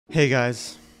Hey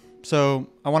guys, so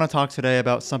I want to talk today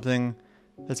about something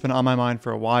that's been on my mind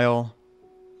for a while.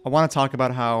 I want to talk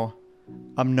about how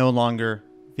I'm no longer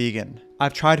vegan.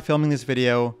 I've tried filming this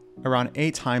video around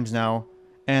 8 times now,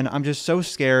 and I'm just so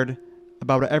scared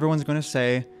about what everyone's going to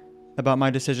say about my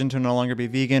decision to no longer be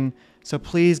vegan. So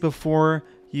please, before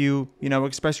you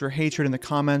express your hatred in the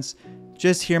comments,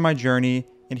 just hear my journey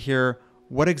and hear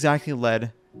what exactly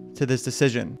led to this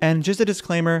decision. And just a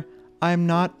disclaimer, I'm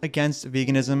not against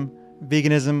veganism.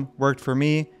 Veganism worked for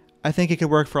me. I think it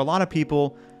could work for a lot of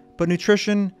people, but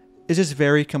nutrition is just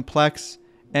very complex,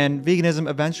 and veganism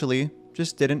eventually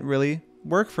just didn't really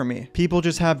work for me. People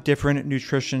just have different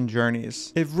nutrition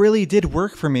journeys. It really did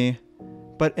work for me,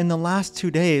 but in the last 2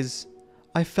 days,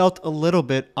 I felt a little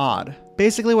bit odd.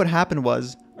 Basically what happened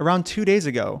was, around 2 days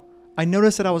ago, I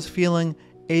noticed that I was feeling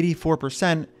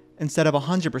 84% instead of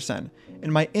 100%,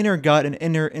 and my inner gut and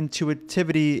inner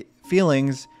intuitivity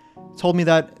feelings told me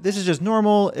that this is just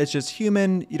normal, it's just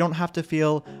human, you don't have to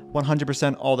feel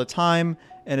 100% all the time,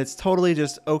 and it's totally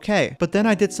just okay. But then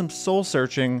I did some soul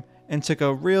searching and took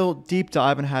a real deep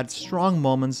dive and had strong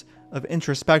moments of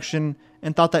introspection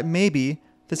and thought that maybe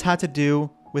this had to do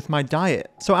with my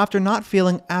diet. So after not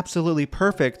feeling absolutely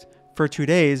perfect for 2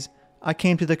 days, I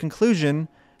came to the conclusion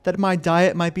that my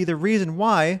diet might be the reason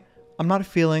why I'm not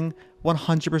feeling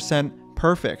 100%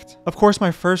 perfect. Of course,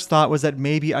 my first thought was that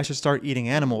maybe I should start eating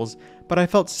animals, but I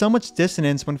felt so much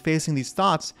dissonance when facing these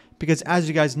thoughts because, as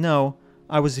you guys know,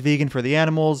 I was vegan for the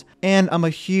animals and I'm a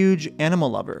huge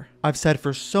animal lover. I've said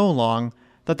for so long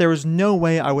that there was no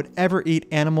way I would ever eat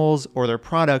animals or their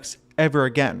products ever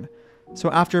again. So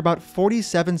after about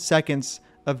 47 seconds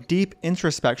of deep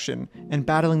introspection and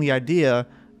battling the idea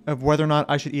of whether or not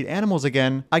I should eat animals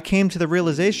again, I came to the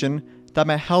realization that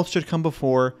my health should come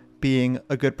before being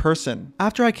a good person.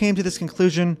 After I came to this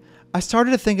conclusion, I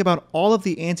started to think about all of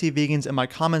the anti-vegans in my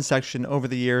comment section over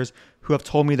the years who have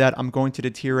told me that I'm going to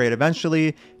deteriorate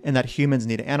eventually and that humans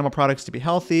need animal products to be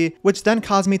healthy, which then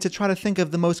caused me to try to think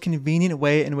of the most convenient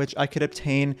way in which I could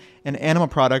obtain an animal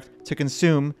product to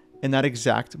consume in that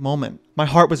exact moment. My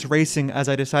heart was racing as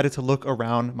I decided to look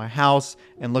around my house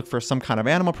and look for some kind of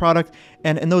animal product,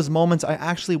 and in those moments I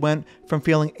actually went from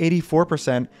feeling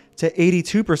 84% to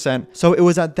 82%. So it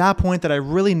was at that point that I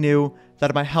really knew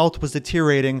that my health was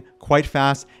deteriorating quite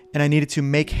fast and I needed to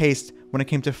make haste when it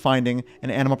came to finding an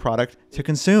animal product to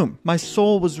consume. My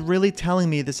soul was really telling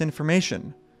me this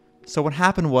information. So what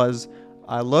happened was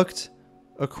I looked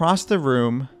across the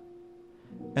room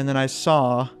and then I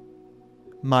saw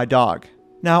my dog.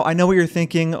 Now, I know what you're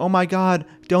thinking, oh my God,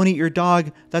 don't eat your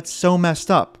dog, that's so messed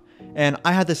up. And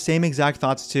I had the same exact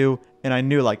thoughts too, and I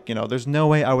knew there's no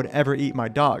way I would ever eat my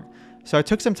dog. So I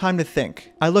took some time to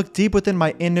think. I looked deep within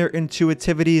my inner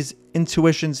intuitivities,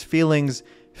 intuitions,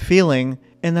 feeling,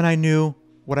 and then I knew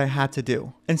what I had to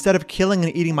do. Instead of killing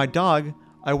and eating my dog,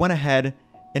 I went ahead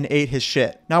and ate his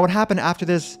shit. Now what happened after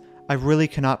this, I really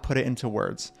cannot put it into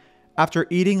words. After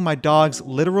eating my dog's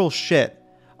literal shit,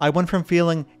 I went from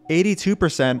feeling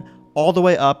 82% all the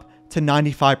way up to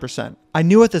 95%. I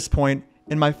knew at this point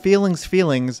in my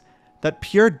feelings that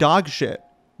pure dog shit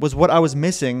was what I was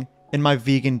missing in my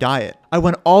vegan diet. I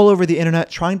went all over the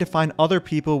internet trying to find other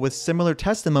people with similar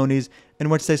testimonies in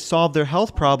which they solved their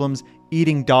health problems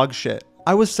eating dog shit.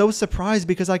 I was so surprised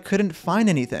because I couldn't find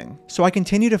anything. So I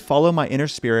continued to follow my inner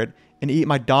spirit and eat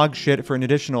my dog shit for an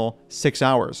additional 6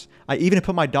 hours. I even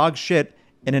put my dog shit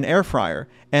in an air fryer.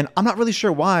 And I'm not really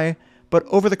sure why, but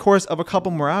over the course of a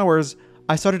couple more hours,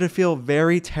 I started to feel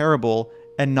very terrible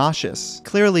and nauseous.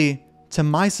 Clearly, to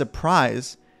my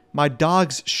surprise, my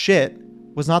dog's shit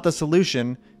was not the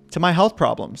solution to my health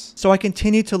problems. So I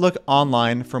continued to look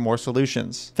online for more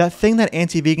solutions. That thing that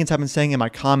anti-vegans have been saying in my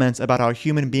comments about how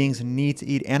human beings need to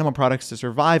eat animal products to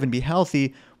survive and be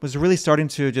healthy was really starting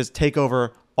to just take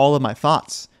over all of my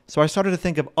thoughts. So I started to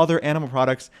think of other animal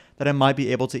products that I might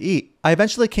be able to eat. I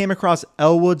eventually came across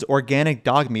Elwood's organic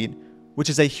dog meat, which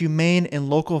is a humane and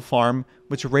local farm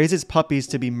which raises puppies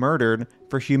to be murdered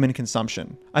for human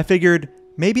consumption. I figured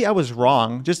maybe I was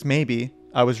wrong, just maybe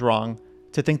I was wrong,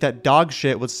 to think that dog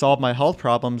shit would solve my health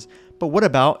problems, but what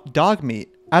about dog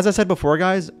meat? As I said before,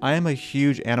 guys, I am a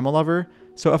huge animal lover,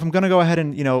 so if I'm gonna go ahead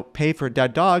and, pay for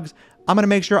dead dogs, I'm gonna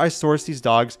make sure I source these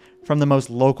dogs from the most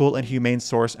local and humane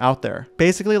source out there.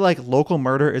 Basically, local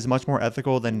murder is much more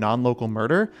ethical than non-local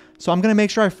murder, so I'm gonna make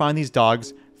sure I find these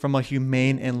dogs from a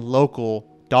humane and local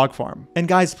dog farm. And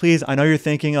guys, please, I know you're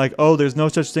thinking oh, there's no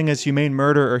such thing as humane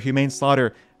murder or humane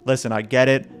slaughter. Listen, I get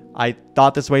it. I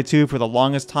thought this way too for the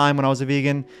longest time when I was a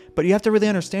vegan, but you have to really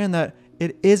understand that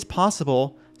it is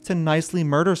possible to nicely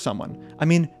murder someone. I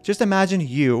mean, just imagine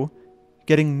you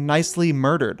getting nicely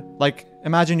murdered.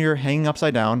 Imagine you're hanging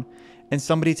upside down and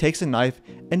somebody takes a knife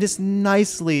and just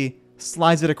nicely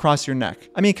slides it across your neck.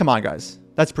 I mean, come on guys,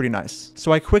 that's pretty nice.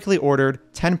 So I quickly ordered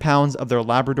 10 pounds of their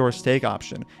Labrador steak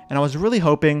option, and I was really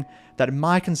hoping that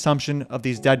my consumption of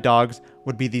these dead dogs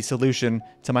would be the solution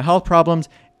to my health problems,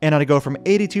 and I'd go from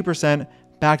 82%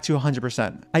 back to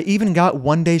 100%. I even got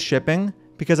 1-day shipping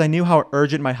because I knew how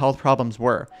urgent my health problems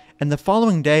were, and the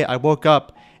following day I woke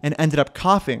up and ended up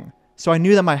coughing, so I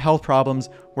knew that my health problems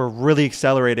were really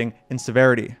accelerating in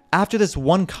severity. After this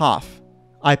one cough,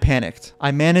 I panicked.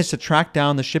 I managed to track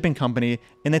down the shipping company,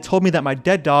 and they told me that my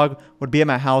dead dog would be at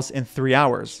my house in 3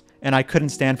 hours, and I couldn't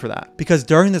stand for that. Because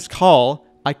during this call,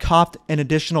 I coughed an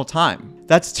additional time.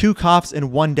 That's 2 coughs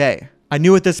in 1 day. I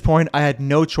knew at this point I had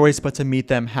no choice but to meet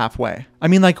them halfway. I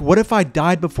mean, like, what if I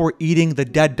died before eating the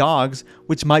dead dogs,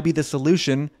 which might be the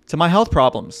solution to my health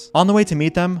problems? On the way to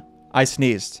meet them, I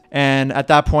sneezed. And at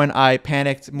that point, I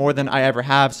panicked more than I ever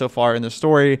have so far in the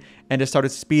story and just started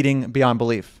speeding beyond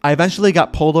belief. I eventually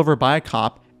got pulled over by a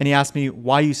cop, and he asked me,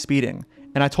 "Why are you speeding?"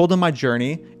 And I told him my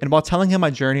journey. And while telling him my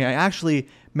journey, I actually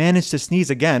managed to sneeze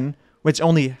again, which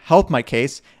only helped my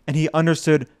case, and he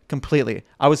understood completely.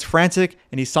 I was frantic,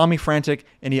 and he saw me frantic,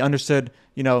 and he understood,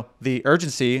 the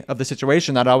urgency of the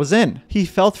situation that I was in. He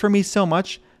felt for me so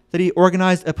much that he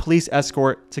organized a police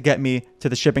escort to get me to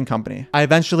the shipping company. I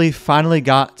eventually finally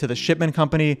got to the shipment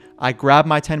company. I grabbed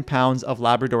my 10 pounds of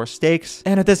Labrador steaks,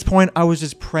 and at this point, I was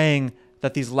just praying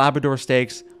that these Labrador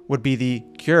steaks would be the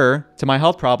cure to my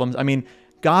health problems. I mean,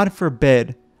 God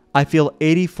forbid I feel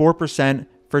 84%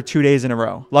 for 2 days in a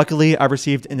row. Luckily, I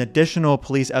received an additional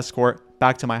police escort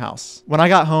back to my house. When I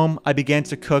got home, I began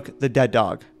to cook the dead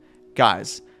dog.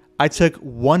 Guys, I took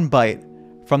 1 bite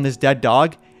from this dead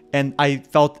dog, and I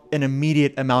felt an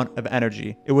immediate amount of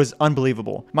energy. It was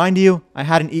unbelievable. Mind you, I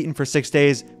hadn't eaten for 6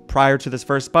 days prior to this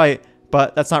first bite,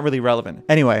 but that's not really relevant.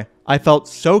 Anyway, I felt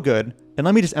so good, and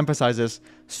let me just emphasize this,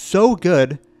 so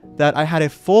good that I had a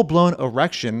full-blown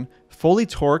erection, fully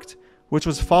torqued, which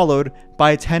was followed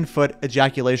by a 10-foot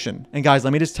ejaculation. And guys,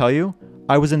 let me just tell you,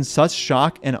 I was in such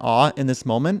shock and awe in this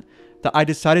moment that I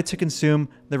decided to consume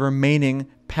the remaining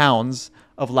pounds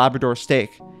of Labrador steak.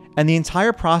 And the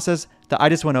entire process that I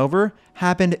just went over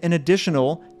happened an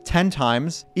additional 10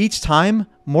 times, each time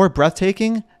more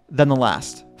breathtaking than the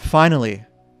last. Finally,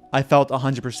 I felt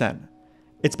 100%.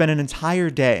 It's been an entire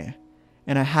day,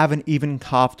 and I haven't even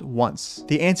coughed once.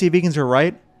 The anti-vegans are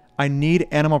right. I need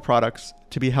animal products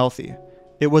to be healthy.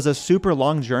 It was a super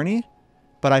long journey,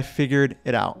 but I figured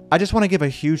it out. I just want to give a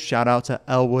huge shout out to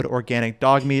Elwood Organic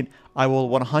Dog Meat. I will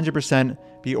 100%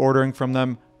 be ordering from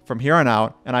them from here on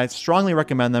out, and I strongly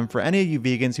recommend them for any of you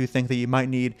vegans who think that you might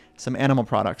need some animal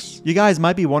products. You guys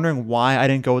might be wondering why I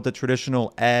didn't go with the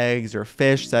traditional eggs or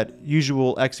fish that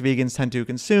usual ex-vegans tend to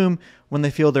consume when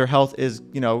they feel their health is,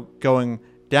 going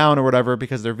down or whatever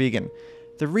because they're vegan.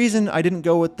 The reason I didn't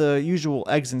go with the usual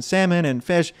eggs and salmon and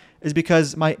fish is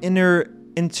because my inner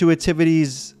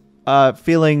intuitivity's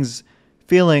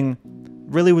feeling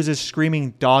really was just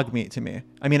screaming dog meat to me.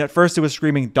 I mean, at first it was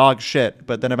screaming dog shit,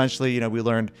 but then eventually, we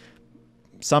learned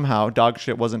somehow dog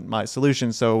shit wasn't my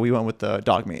solution, so we went with the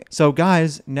dog meat. So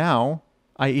guys, now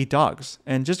I eat dogs.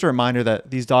 And just a reminder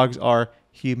that these dogs are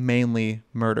humanely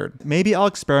murdered. Maybe I'll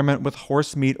experiment with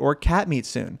horse meat or cat meat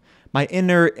soon. My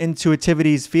inner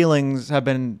intuitivity's feelings have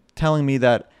been telling me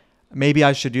that maybe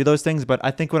I should do those things, but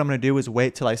I think what I'm going to do is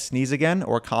wait till I sneeze again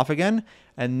or cough again,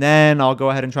 and then I'll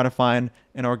go ahead and try to find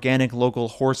an organic local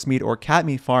horse meat or cat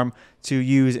meat farm to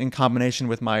use in combination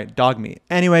with my dog meat.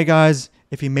 Anyway, guys,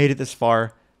 if you made it this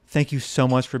far, thank you so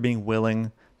much for being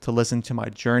willing to listen to my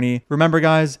journey. Remember,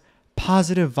 guys,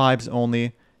 positive vibes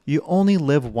only. You only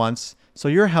live once, so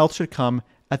your health should come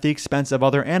at the expense of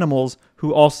other animals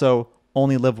who also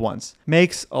only live once.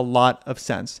 Makes a lot of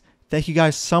sense. Thank you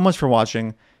guys so much for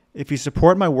watching. If you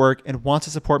support my work and want to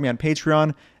support me on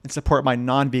Patreon and support my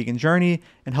non-vegan journey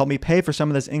and help me pay for some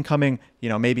of this incoming,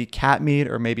 maybe cat meat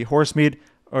or maybe horse meat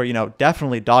or,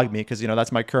 definitely dog meat, because,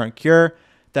 that's my current cure,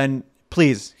 then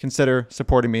please consider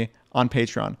supporting me on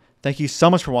Patreon. Thank you so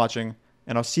much for watching,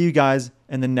 and I'll see you guys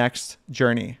in the next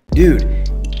journey. Dude,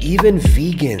 even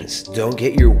vegans don't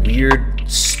get your weird,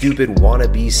 stupid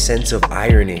wannabe sense of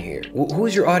irony here. Who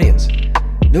is your audience?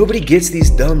 Nobody gets these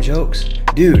dumb jokes.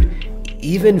 Dude,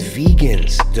 even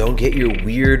vegans don't get your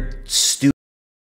weird, stupid